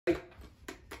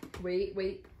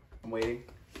Wait. I'm waiting.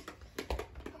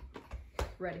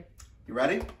 Ready. You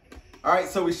ready? All right,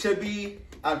 so we should be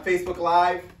on Facebook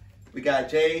Live. We got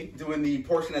Jay doing the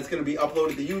portion that's going to be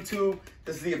uploaded to YouTube.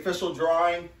 This is the official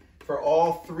drawing for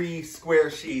all 3 square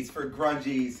sheets for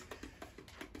Grungy's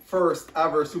first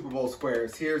ever Super Bowl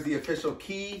squares. Here's the official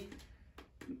key.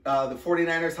 The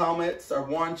 49ers helmets are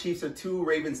 1, Chiefs are 2,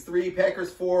 Ravens 3,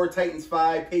 Packers 4, Titans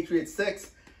 5, Patriots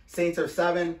 6, Saints are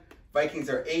 7, Vikings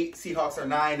are 8, Seahawks are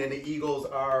 9, and the Eagles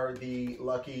are the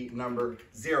lucky number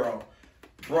 0.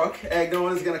 Brooke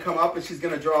Agnone is going to come up and she's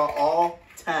going to draw all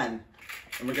 10.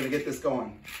 And we're going to get this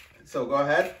going. So go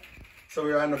ahead. So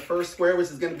we're on the first square,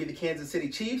 which is going to be the Kansas City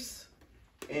Chiefs.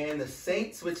 And the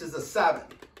Saints, which is a 7.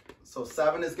 So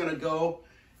 7 is going to go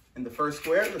in the first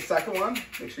square. The second one,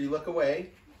 make sure you look away.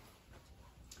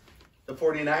 The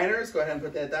 49ers, go ahead and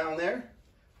put that down there.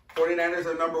 49ers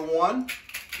are number 1.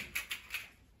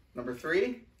 Number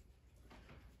 3.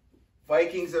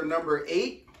 Vikings are number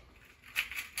 8.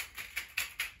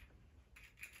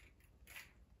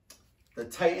 The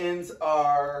Titans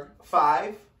are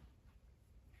 5.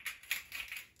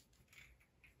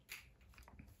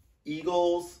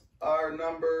 Eagles are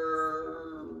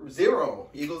number 0.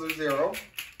 Eagles are 0.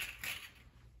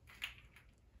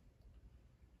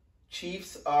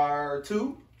 Chiefs are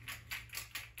 2.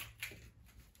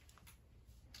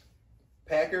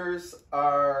 Packers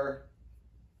are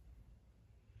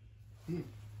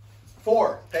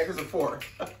 4. Packers are 4.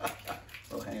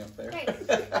 We'll hang up there. Nice.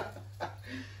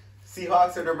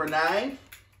 Seahawks are number 9.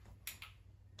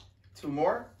 2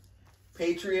 more.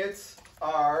 Patriots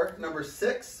are number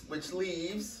 6, which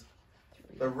leaves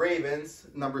the Ravens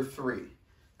number 3.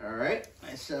 All right,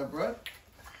 nice job, bro.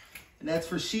 And that's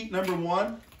for sheet number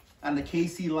 1 on the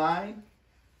KC line.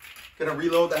 Gonna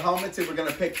reload the helmets and we're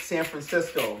gonna pick San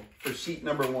Francisco for sheet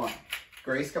number 1.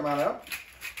 Grace, come on up.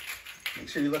 Make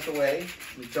sure you look away.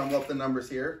 Let me jumble up the numbers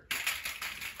here.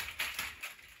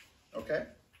 Okay.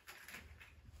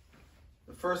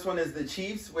 The first one is the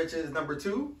Chiefs, which is number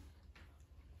 2.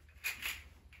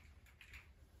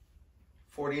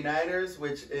 49ers,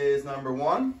 which is number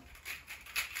 1.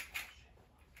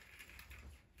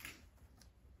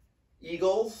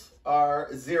 Eagles are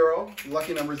 0.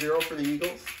 Lucky number 0 for the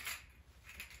Eagles.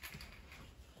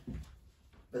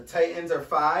 The Titans are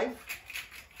 5.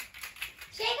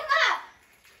 Shake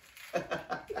them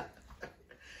up!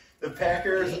 The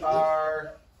Packers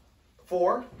are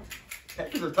 4.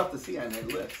 Packers are tough to see on that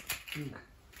list.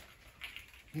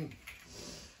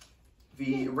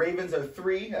 The Ravens are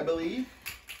 3, I believe.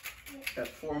 Got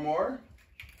 4 more.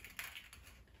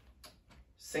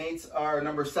 Saints are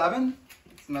number 7.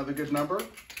 It's another good number.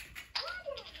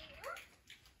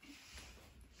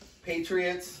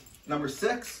 Patriots, number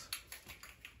 6.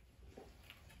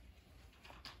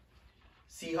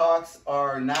 Seahawks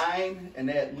are 9, and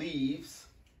that leaves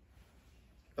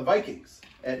the Vikings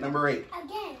at number 8.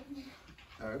 Again.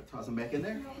 All right, toss them back in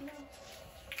there.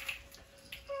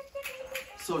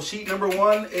 So sheet number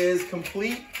 1 is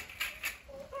complete.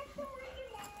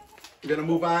 We're gonna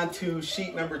move on to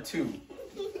sheet number 2.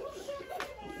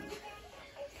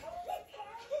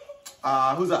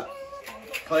 Who's up?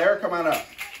 Claire, come on up.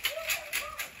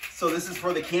 So this is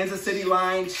for the Kansas City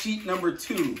line, sheet number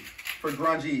 2 for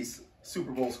Grungy's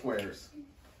Super Bowl squares.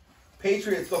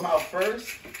 Patriots go out first,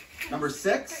 number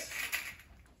 6.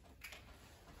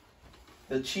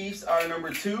 The Chiefs are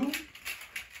number 2.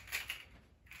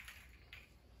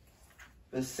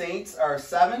 The Saints are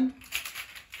 7.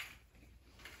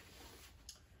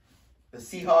 The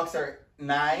Seahawks are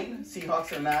 9.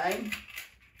 Seahawks are 9.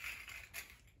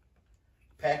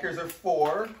 Packers are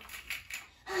 4.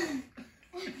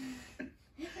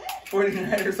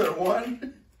 49ers are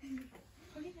 1.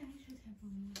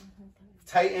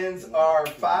 Titans are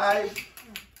 5.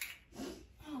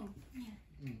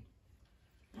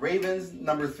 Ravens,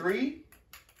 number 3.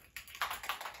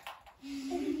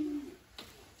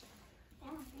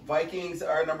 Vikings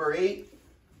are number 8.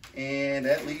 And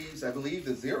that leaves, I believe,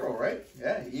 the 0, right?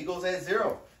 Yeah, Eagles at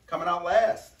 0. Coming out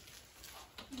last.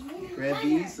 Grab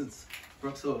these since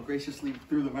Brooke so graciously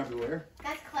threw them everywhere.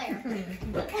 That's Claire.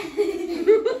 That's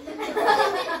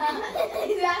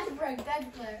Brooke. That's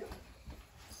Claire.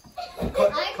 I'm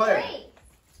Claire. great.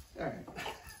 All right.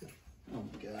 Oh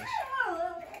my gosh.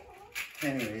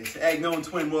 Anyways, Agnone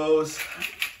Twin Woes.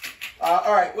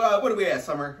 All right, well, what do we at,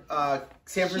 Summer?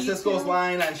 San Francisco's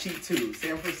line on sheet 2.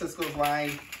 San Francisco's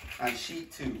line on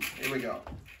sheet 2. Here we go.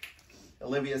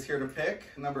 Olivia's here to pick.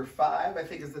 Number 5, I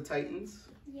think, is the Titans.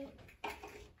 Yep.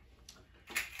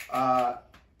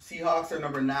 Seahawks are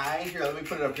number 9. Here, let me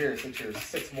put it up here since you're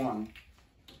 6-1.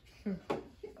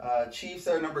 Chiefs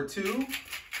are number 2.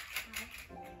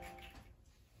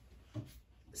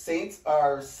 Saints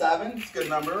are 7. It's a good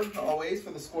number always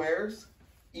for the squares.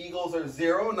 Eagles are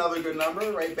 0. Another good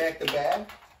number, right back to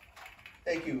back.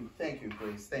 Thank you,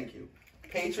 Grace. Thank you.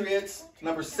 Patriots,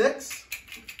 number 6.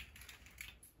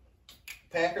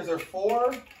 Packers are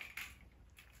 4.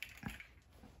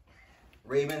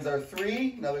 Ravens are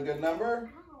 3. Another good number.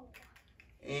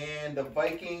 And the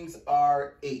Vikings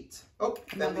are 8. Oh,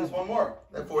 that leaves one more.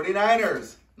 The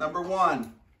 49ers, number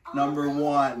 1. Number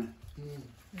 1.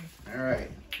 All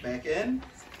right, back in.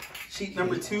 Sheet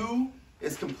number 2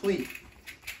 is complete.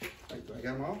 Right, do I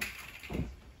got them all? 3,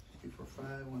 4,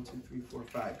 5. 1, 2, 3, 4,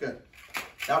 5. Good.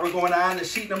 Now we're going on to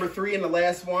sheet number 3 and the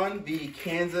last one, the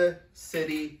Kansas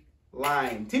City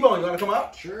line. T-Bone, you want to come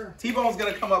up? Sure. T-Bone's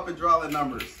going to come up and draw the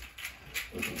numbers.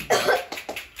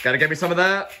 Gotta get me some of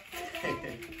that.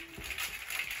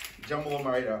 Jumble them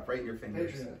right up, right in your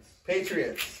fingers. Patriots.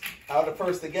 Patriots. Out of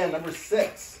first again, number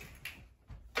 6.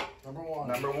 Number 1.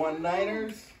 Number 1,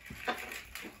 Niners.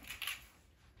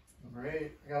 Number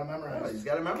 8. I gotta Oh, memorize. he's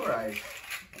got to memorize.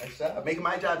 Nice job. Making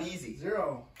my job easy.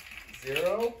 0.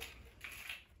 0.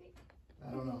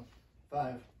 I don't know.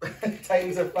 5.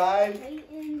 Titans are 5. Wait,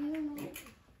 and you know.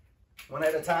 One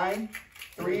at a time.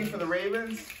 3 for the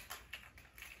Ravens.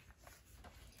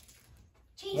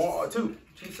 Chiefs. 2.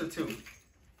 Chiefs are 2.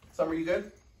 Summer, you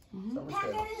good? Summer's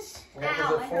good. Packers. Packers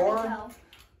Ow, are I 4. hurt myself.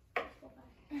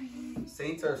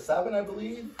 Saints are 7, I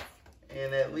believe.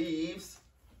 And that leaves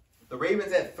the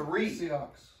Ravens at 3.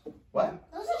 Seahawks. What?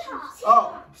 Those are tops.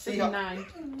 Oh, Seahawks. 9.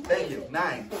 Thank you.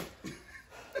 9.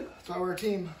 That's why we're a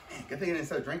team. Good thing I didn't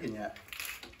start drinking yet.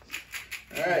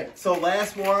 All right, so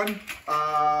last one,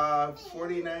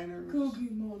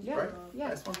 49ers. Yeah. Right? Yeah.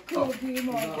 Last one. Oh,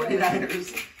 No.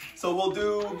 49ers. So we'll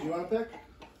do, Do you want to pick?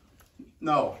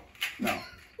 no. No,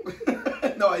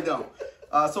 I don't.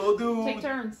 So we'll do Take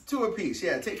turns. 2 apiece.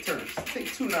 Yeah, take turns.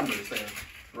 Take 2 numbers there.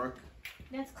 Brooke.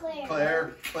 That's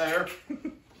Claire. Claire.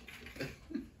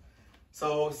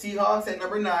 So Seahawks at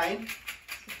number 9.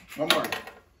 One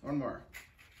more.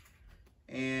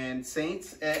 And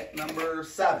Saints at number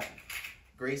 7.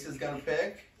 Grace is gonna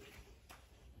pick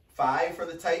 5 for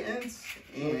the Titans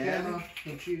and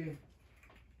No cheating.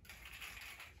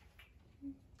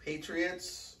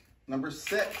 Patriots number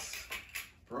 6.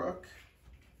 Brooke.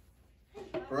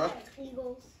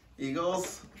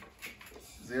 Eagles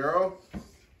 0.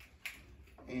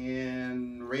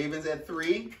 And Ravens at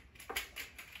 3.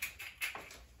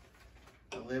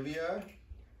 Olivia.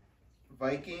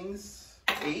 Vikings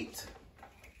 8.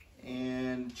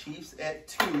 And Chiefs at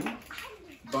 2.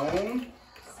 Bone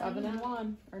 7 and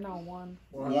 1. Or no, 1.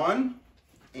 1.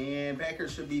 And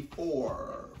Packers should be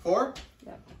 4. 4?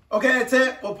 Yep. Okay, that's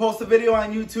it. We'll post the video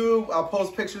on YouTube. I'll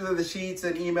post pictures of the sheets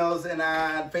and emails and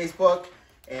on Facebook.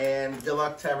 And good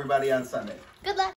luck to everybody on Sunday. Good luck.